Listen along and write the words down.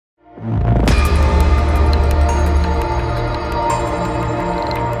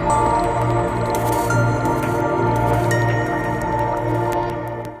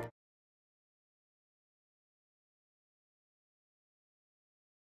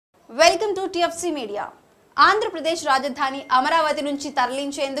Welcome to TFC media. Andhra Pradesh రాజధాని అమరావతి నుంచి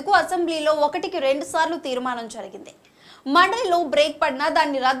తరలించేందుకు అసెంబ్లీలో ఒకటికి 2 సార్లు తీర్మానం జరిగింది. మండలిలో బ్రేక్ పడినా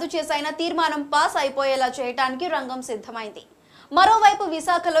దాన్ని రద్దు చేసైనా తీర్మానం పాస్ అయిపోయేలా చేయడానికి రంగం సిద్ధమైంది. మరోవైపు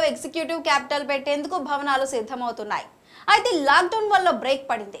విశాఖలో ఎగ్జిక్యూటివ్ క్యాపిటల్ పెట్టేందుకు భవనాలు సిద్ధమవుతున్నాయి. అయితే లాక్డౌన్ వల్ల బ్రేక్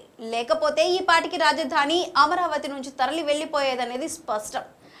పడింది. లేకపోతే ఈ పాటికి రాజధాని అమరావతి నుంచి తరలి వెళ్లిపోయేదనేది స్పష్టం.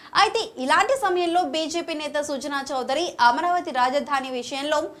 అయితే ఇలాంటి సమయంలో బీజేపీ నేత సుజనా చౌదరి అమరావతి రాజధాని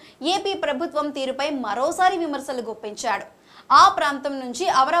విషయంలో ఏపీ ప్రభుత్వం తీరుపై మరోసారి విమర్శలు గుప్పించాడు. ఆ ప్రాంతం నుంచి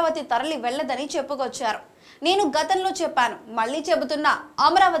అమరావతి తరలి వెళ్లదని చెప్పుకొచ్చారు. నేను గతంలో చెప్పాను, మళ్ళీ చెబుతున్నా,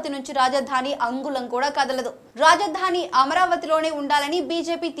 అమరావతి నుంచి రాజధాని అంగుళం కూడా కదలదు. రాజధాని అమరావతిలోనే ఉండాలని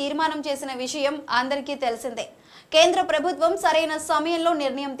బీజేపీ తీర్మానం చేసిన విషయం అందరికీ తెలిసిందే. కేంద్ర ప్రభుత్వం సరైన సమయంలో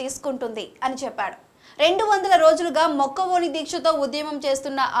నిర్ణయం తీసుకుంటుంది అని చెప్పాడు. 200 రోజులుగా మొక్కవోని దీక్షతో ఉద్యమం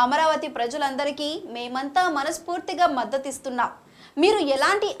చేస్తున్న అమరావతి ప్రజలందరికీ మేమంతా మనస్ఫూర్తిగా మద్దతిస్తున్నాం. మీరు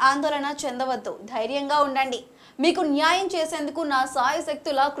ఎలాంటి ఆందోళన చెందవద్దు, ధైర్యంగా ఉండండి. మీకు న్యాయం చేసేందుకు నా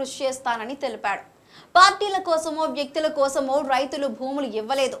సాయశక్తులా కృషి చేస్తానని తెలిపాడు. పార్టీల కోసమో వ్యక్తుల కోసమో రైతులు భూములు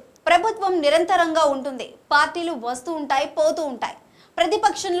ఇవ్వలేదు. ప్రభుత్వం నిరంతరంగా ఉంటుంది. పార్టీలు వస్తూ ఉంటాయి, పోతూ ఉంటాయి.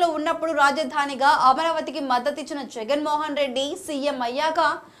 ప్రతిపక్షంలో ఉన్నప్పుడు రాజధానిగా అమరావతికి మద్దతిచ్చిన జగన్మోహన్ రెడ్డి సీఎం అయ్యాక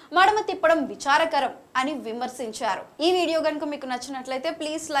మడమ తిప్పడం విచారకరం అని విమర్శించారు. ఈ వీడియో గనుక మీకు నచ్చినట్లయితే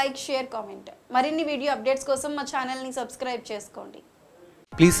ప్లీజ్ లైక్, షేర్, కామెంట్. మరిన్ని వీడియో అప్డేట్స్ కోసం మా ఛానల్ ని సబ్స్క్రైబ్ చేసుకోండి.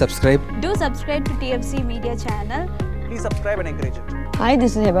 Please subscribe. Do subscribe to TFC Media channel. Please subscribe and encourage it. Hi,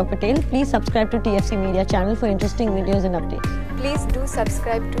 this is Heba Patel. Please subscribe to TFC Media channel for interesting videos and updates. Please do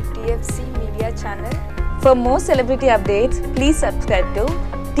subscribe to TFC Media channel. For more celebrity updates, please subscribe to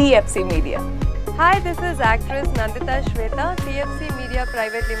TFC Media. Hi, this is actress Nandita Shweta, TFC Media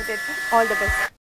Private Limited. All the best.